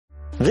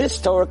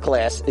This Torah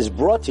class is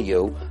brought to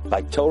you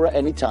by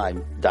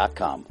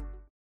TorahAnytime.com.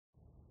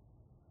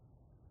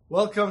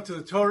 Welcome to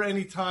the Torah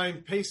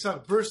Anytime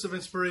Pesach Burst of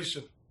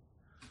Inspiration.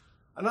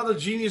 Another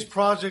genius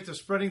project of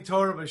spreading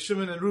Torah by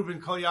Shimon and Reuben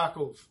Kol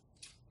Yaakov.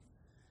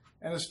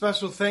 And a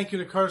special thank you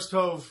to Kars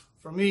Tov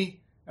from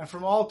me and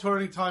from all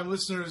Torah Anytime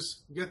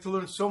listeners who get to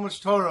learn so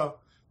much Torah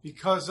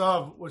because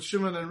of what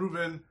Shimon and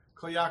Reuben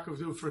Kol Yaakov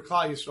do for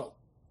Klal Yisrael.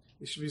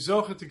 You should be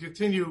zocheh to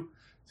continue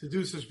to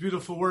do such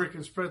beautiful work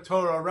and spread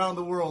Torah around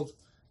the world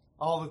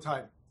all the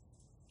time.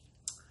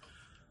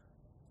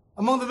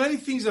 Among the many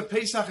things that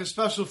Pesach is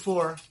special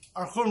for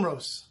are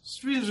chumros,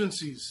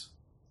 stringencies.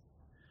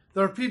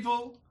 There are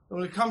people,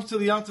 when it comes to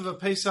the Yom Tov of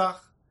Pesach,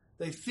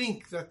 they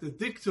think that the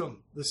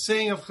dictum, the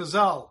saying of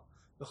Chazal,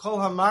 the Chol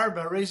Hamar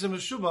B'Harei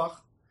Meshubach,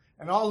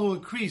 and all who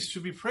increase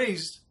should be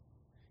praised,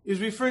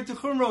 is referring to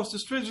chumros, the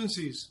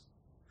stringencies.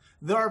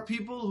 There are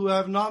people who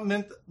have not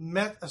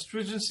met a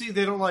stringency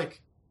they don't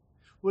like.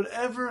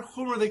 Whatever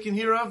chumrah they can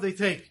hear of, they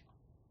take.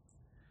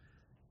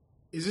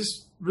 Is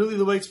this really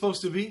the way it's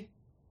supposed to be?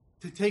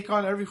 To take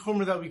on every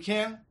chumrah that we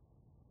can?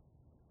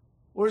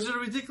 Or is it a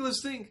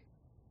ridiculous thing?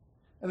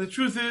 And the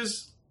truth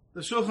is,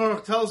 the Shulchan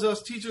Aruch tells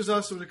us, teaches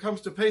us, when it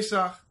comes to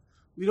Pesach,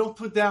 we don't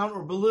put down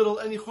or belittle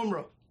any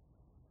chumrah.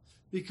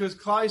 Because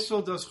Klal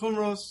Yisrael does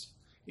chumros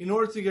in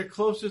order to get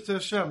closer to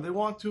Hashem. They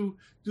want to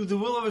do the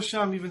will of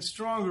Hashem even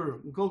stronger,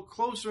 and go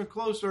closer and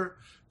closer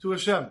to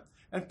Hashem.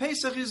 And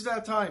Pesach is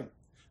that time.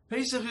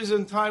 Pesach is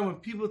a time when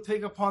people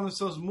take upon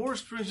themselves more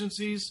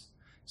stringencies.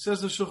 Says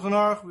the Shulchan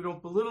Aruch, we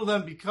don't belittle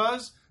them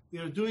because they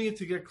are doing it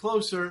to get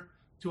closer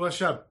to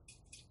Hashem.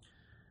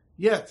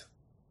 Yet,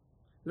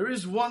 there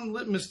is one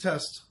litmus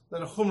test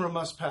that a chumrah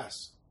must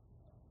pass.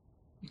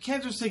 You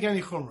can't just take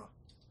any chumrah.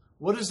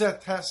 What is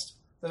that test?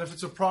 That if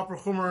it's a proper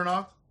chumrah or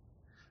not?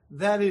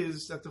 That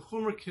is that the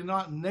chumrah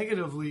cannot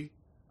negatively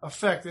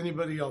affect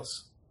anybody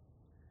else.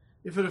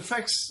 If it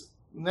affects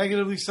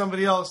negatively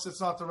somebody else, that's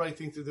not the right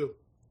thing to do.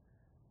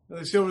 Now,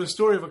 they say over the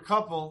story of a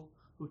couple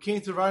who came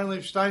to Ryan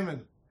Leib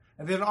Steinman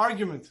and they had an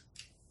argument.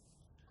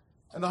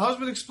 And the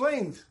husband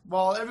explained,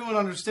 while everyone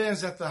understands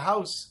that the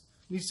house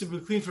needs to be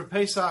cleaned for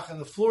Pesach and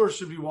the floors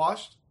should be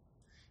washed,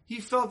 he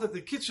felt that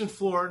the kitchen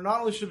floor not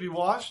only should be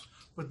washed,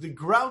 but the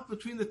grout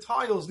between the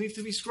tiles needs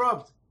to be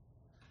scrubbed.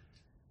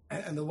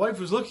 And the wife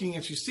was looking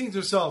and she's thinking to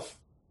herself,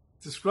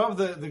 to scrub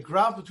the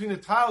grout between the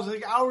tiles, I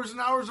think hours and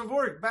hours of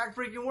work,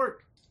 back-breaking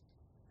work.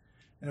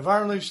 And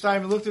Aaron Leib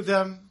Steinman looked at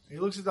them, he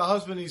looks at the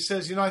husband and he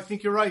says, I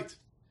think you're right.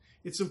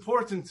 It's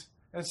important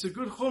and it's a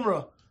good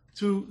chumrah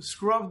to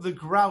scrub the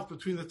grout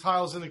between the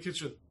tiles in the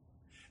kitchen.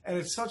 And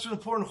it's such an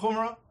important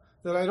chumrah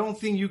that I don't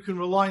think you can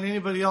rely on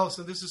anybody else,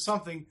 and this is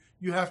something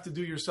you have to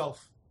do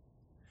yourself.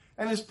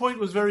 And his point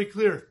was very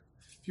clear.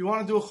 If you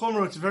want to do a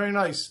chumrah, it's very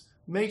nice.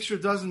 Make sure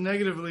it doesn't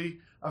negatively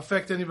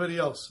affect anybody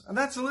else. And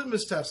that's a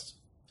litmus test.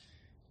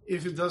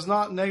 If it does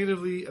not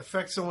negatively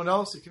affect someone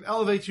else, it can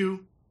elevate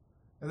you,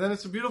 and then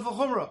it's a beautiful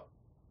chumrah.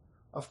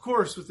 Of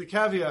course, with the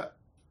caveat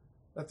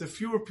that the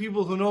fewer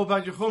people who know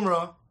about your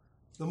chumrah,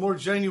 the more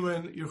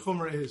genuine your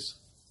chumrah is.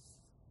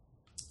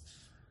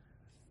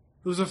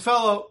 There was a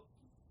fellow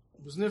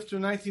who was nifter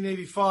in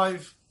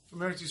 1985 from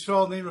Eretz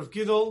Yisrael named Rav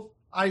Gidol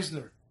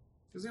Eisner.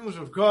 His name was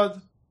Rav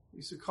Gad. We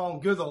used to call him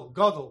Gadol.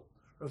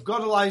 Rav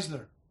Gadol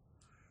Eisner.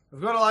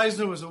 Rav Gadol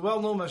Eisner was a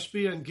well-known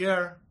mashpia and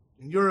ger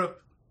in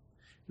Europe.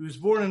 He was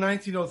born in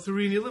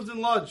 1903 and he lived in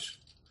Lodz.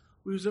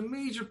 He was a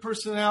major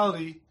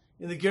personality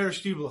in the Ger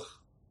Shtiblach.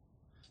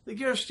 The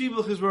Ger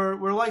Shtiblach is where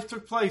life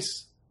took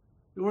place.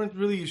 There weren't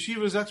really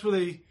yeshivas. That's where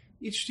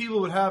each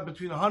shtibel would have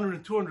between 100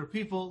 and 200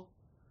 people.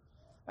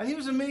 And he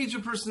was a major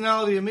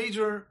personality, a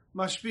major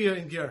mashpia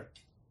in Ger.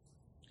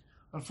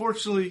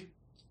 Unfortunately,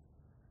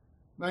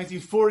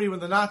 1940, when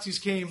the Nazis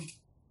came,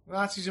 the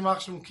Nazis in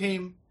Machsham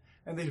came,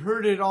 and they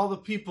herded all the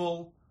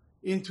people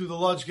into the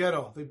Lodz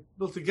ghetto. They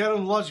built a ghetto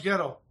in the Lodz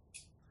ghetto.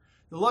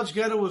 The Lodz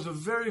ghetto was a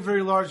very,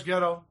 very large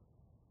ghetto.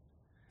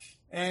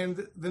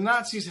 And the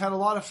Nazis had a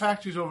lot of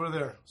factories over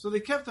there. So they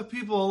kept the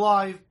people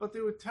alive, but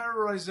they would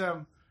terrorize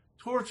them,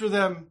 torture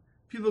them.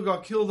 People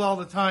got killed all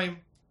the time.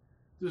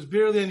 There was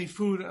barely any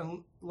food,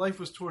 and life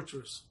was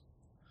torturous.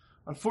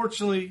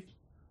 Unfortunately,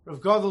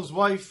 Rav Gadol's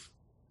wife,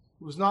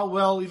 who was not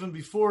well even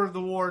before the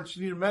war, and she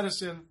needed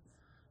medicine,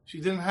 she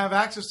didn't have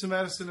access to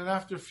medicine, and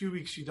after a few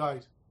weeks she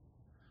died.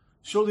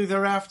 Shortly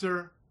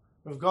thereafter,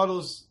 Rav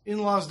Gadol's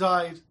in-laws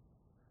died.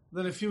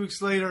 Then a few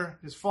weeks later,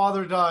 his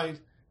father died,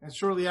 and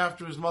shortly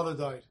after, his mother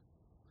died.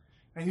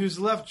 And he was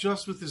left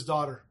just with his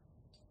daughter.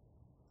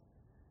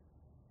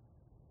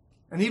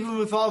 And even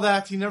with all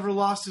that, he never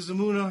lost his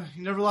emunah,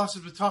 he never lost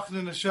his betachon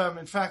in Hashem.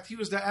 In fact, he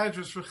was the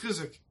address for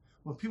chizuk.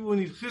 When people would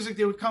need chizuk,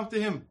 they would come to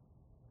him.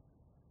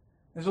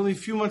 It was only a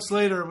few months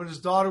later when his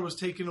daughter was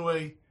taken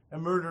away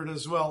and murdered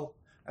as well.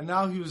 And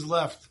now he was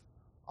left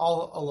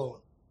all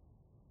alone.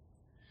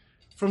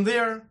 From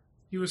there,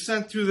 he was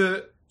sent to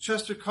the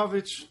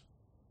Chesterkovich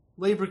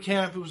labor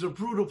camp. It was a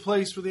brutal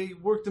place where they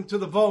worked him to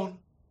the bone.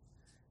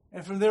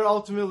 And from there,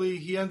 ultimately,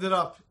 he ended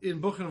up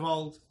in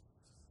Buchenwald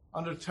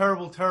under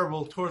terrible,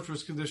 terrible,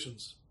 torturous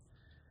conditions.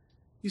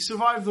 He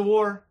survived the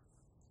war,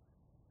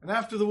 and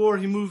after the war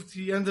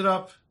he ended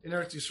up in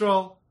Eretz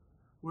Yisrael,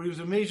 where he was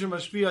a major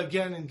mashpia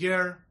again in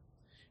Ger,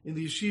 in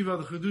the yeshiva,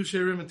 the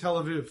Chiddushei Rim in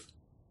Tel Aviv.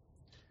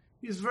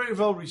 He is very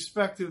well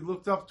respected,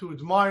 looked up to,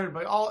 admired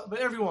by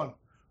everyone,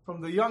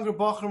 from the younger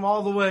Bachram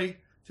all the way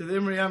to the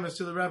Imrei Emes,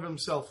 to the Rebbe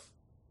himself.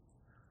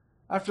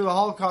 After the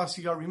Holocaust,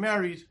 he got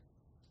remarried,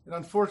 and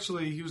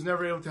unfortunately, he was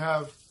never able to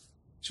have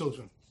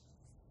children.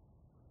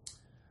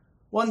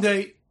 One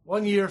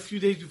year, a few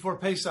days before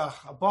Pesach,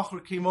 a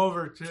Bachar came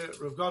over to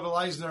Rav Gadol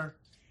Eisner,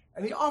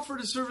 and he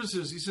offered his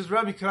services. He says,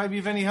 Rabbi, can I be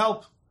of any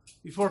help?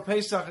 Before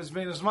Pesach, it's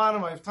Bein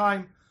Hazmanim, I have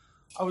time.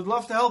 I would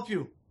love to help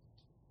you.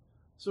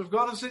 So Rav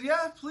Gadol said,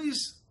 yeah,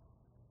 please.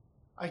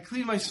 I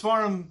clean my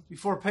Svarim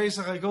before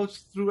Pesach. I go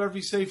through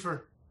every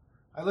Sefer.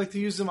 I like to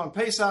use them on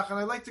Pesach, and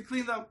I like to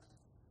clean them.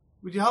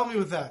 Would you help me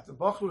with that? The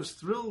Bachar was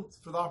thrilled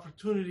for the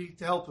opportunity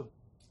to help him.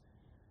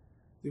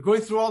 They're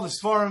going through all the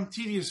Svarim,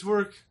 tedious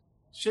work,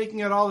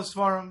 shaking out all the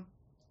Svarim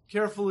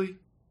carefully.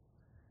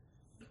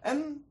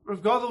 And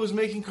Rav Gadol was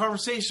making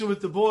conversation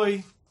with the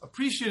boy,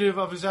 appreciative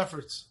of his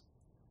efforts.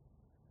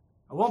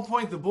 At one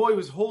point, the Bachar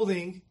was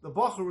holding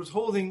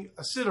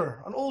a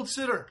siddur, an old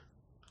siddur.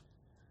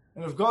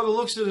 And Rav Gadol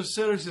looks at his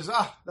siddur and says,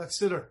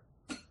 that's siddur.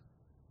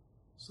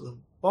 So the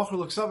Bachar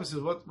looks up and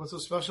says, what's so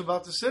special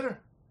about the siddur?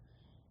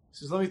 He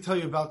says, let me tell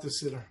you about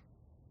this siddur.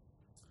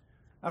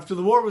 After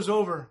the war was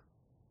over,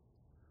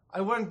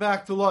 I went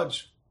back to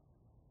Lodz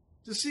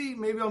to see,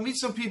 maybe I'll meet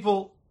some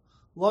people.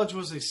 Lodz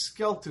was a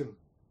skeleton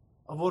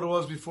of what it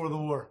was before the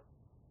war.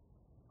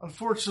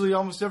 Unfortunately,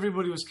 almost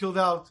everybody was killed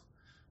out.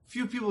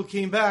 Few people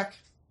came back,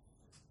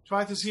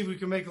 tried to see if we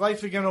could make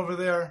life again over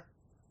there,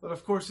 but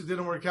of course it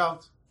didn't work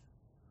out.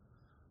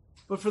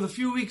 But for the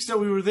few weeks that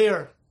we were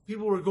there,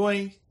 people were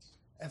going,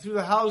 and through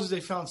the houses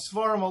they found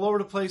Svarim all over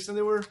the place, and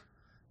they were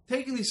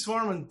taking these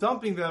Svarim and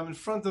dumping them in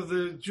front of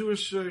the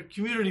Jewish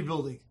community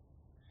building.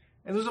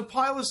 And there's a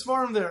pile of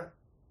Svarim there.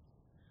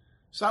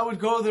 So I would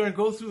go there and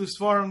go through the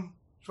Svarim,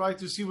 try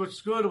to see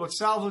what's good,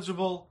 what's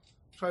salvageable,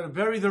 try to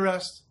bury the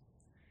rest.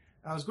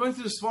 And I was going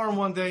through the Svarim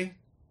one day,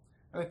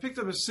 and I picked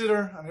up a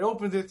siddur, and I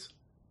opened it,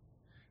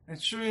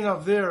 and sure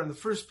enough there, on the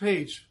first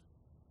page,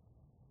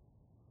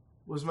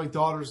 was my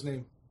daughter's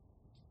name.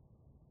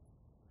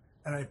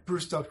 And I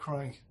burst out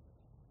crying.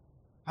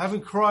 I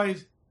haven't cried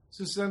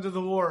since the end of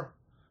the war.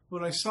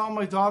 When I saw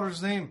my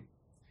daughter's name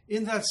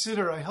in that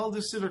siddur, I held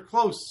this siddur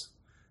close,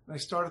 and I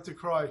started to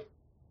cry.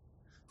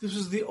 This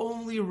was the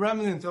only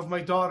remnant of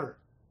my daughter.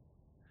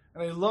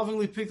 And I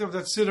lovingly picked up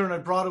that siddur, and I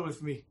brought it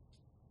with me.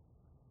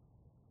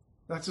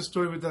 That's the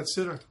story with that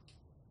siddur.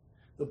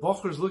 The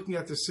Bachar is looking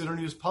at the siddur, and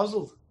he was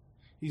puzzled.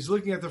 He's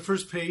looking at the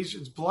first page.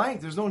 It's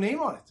blank. There's no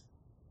name on it.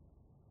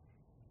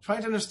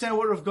 Trying to understand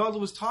what Rav Gadol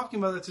was talking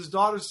about. That's his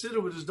daughter's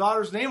siddur with his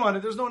daughter's name on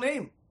it. There's no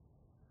name.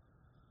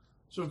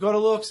 So Rav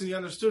Gadol looks, and he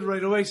understood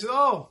right away. He said,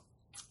 a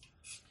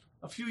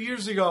few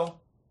years ago,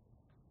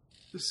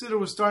 the siddur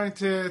was starting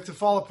to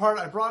fall apart.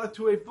 I brought it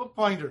to a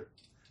bookbinder.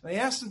 And I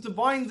asked him to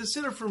bind the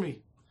siddur for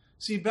me.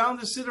 So he bound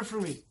the siddur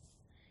for me.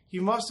 He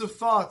must have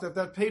thought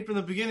that paper in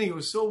the beginning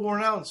was so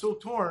worn out and so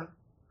torn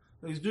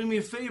that he's doing me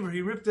a favor.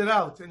 He ripped it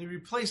out and he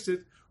replaced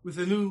it with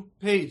a new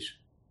page.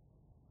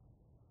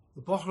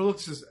 The Bachar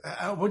looks and says,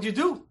 what'd you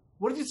do?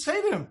 What did you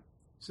say to him?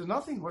 He said,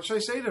 nothing. What should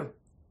I say to him?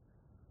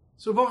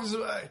 So the Bachar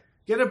says,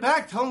 get it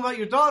back. Tell him about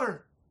your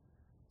daughter.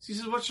 So he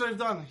says, what should I have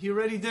done? He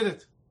already did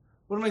it.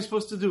 What am I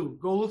supposed to do?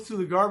 Go look through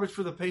the garbage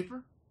for the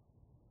paper?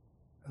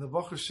 And the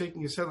Bachar is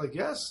shaking his head like,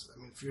 yes.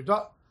 For your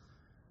daughter.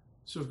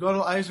 So Rav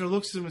Gadol Eisner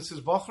looks at him and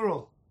says,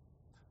 Bachar,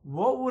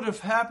 what would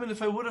have happened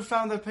if I would have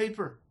found that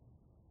paper?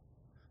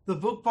 The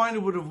bookbinder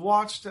would have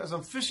watched as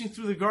I'm fishing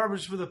through the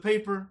garbage for the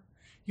paper.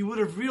 He would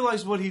have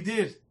realized what he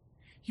did.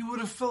 He would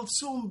have felt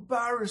so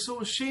embarrassed,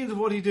 so ashamed of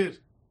what he did.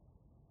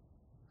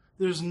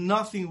 There's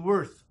nothing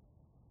worth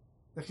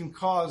that can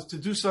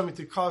do something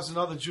to cause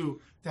another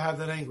Jew to have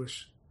that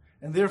anguish.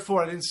 And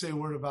therefore I didn't say a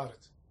word about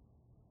it.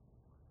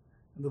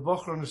 And the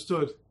Bachar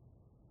understood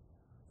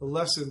the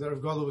lesson that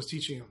Rav Gadol was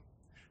teaching him.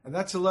 And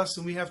that's a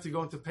lesson we have to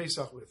go into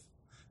Pesach with.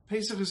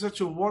 Pesach is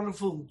such a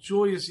wonderful,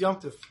 joyous Yom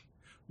Tov.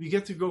 We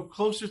get to go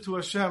closer to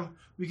Hashem.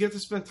 We get to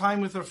spend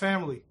time with our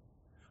family.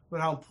 But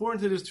how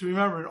important it is to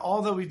remember in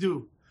all that we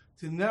do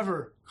to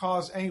never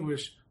cause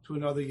anguish to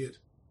another Yid.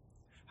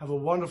 Have a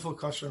wonderful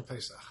Kosher and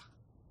Pesach.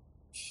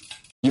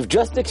 You've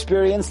just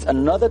experienced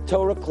another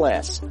Torah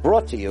class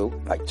brought to you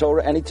by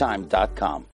TorahAnytime.com.